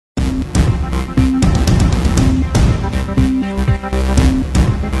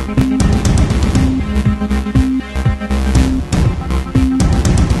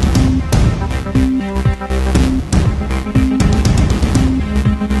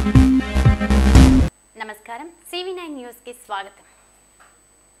News కి స్వాగతం.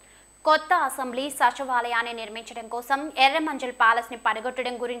 కొత్త అసెంబ్లీ సచివాలయాన్ని నిర్మించడం కోసం ఎర్రమంజిల్ ప్యాలెస్ ని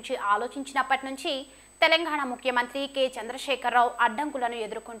పడగొట్టడం గురించి ఆలోచించినప్పటి నుంచి తెలంగాణ ముఖ్యమంత్రి కె చంద్రశేఖరరావు అడ్డంకులను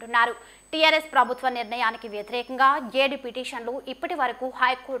ఎదుర్కొంటున్నారు. టీఆర్ఎస్ ప్రభుత్వ నిర్ణయానికి వ్యతిరేకంగా 7 పిటిషన్లు ఇప్పటి వరకు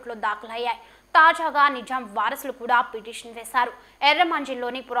హైకోర్టులో దాఖలయ్యాయి. తాజాగా నిజాం వారసులు కూడా పిటిషన్ వేశారు.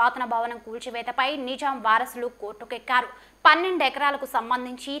 ఎర్రమంజిల్లోని పురాతన భవనం కూల్చివేతపై నిజాం వారసులు కోర్టుకెక్కారు. 12 ఎకరాలకు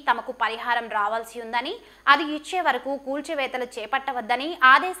సంబంధించి తమకు పరిహారం రావాల్సి ఉందని, అది ఇచ్చే వరకు కూల్చివేతలు చేపట్టవద్దని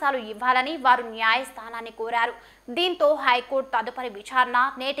ఆదేశాలు ఇవ్వాలని వారు న్యాయస్థానాన్ని కోరారు. దీంతో హైకోర్టు తదుపరి విచారణ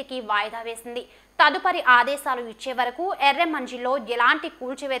నేటికి వాయిదా వేసింది. తదుపరి ఆదేశాలు ఇచ్చే వరకు ఎర్రమంజిల్లో ఎలాంటి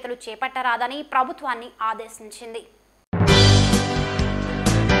కూల్చివేతలు చేపట్టరాదని ప్రభుత్వాన్ని ఆదేశించింది.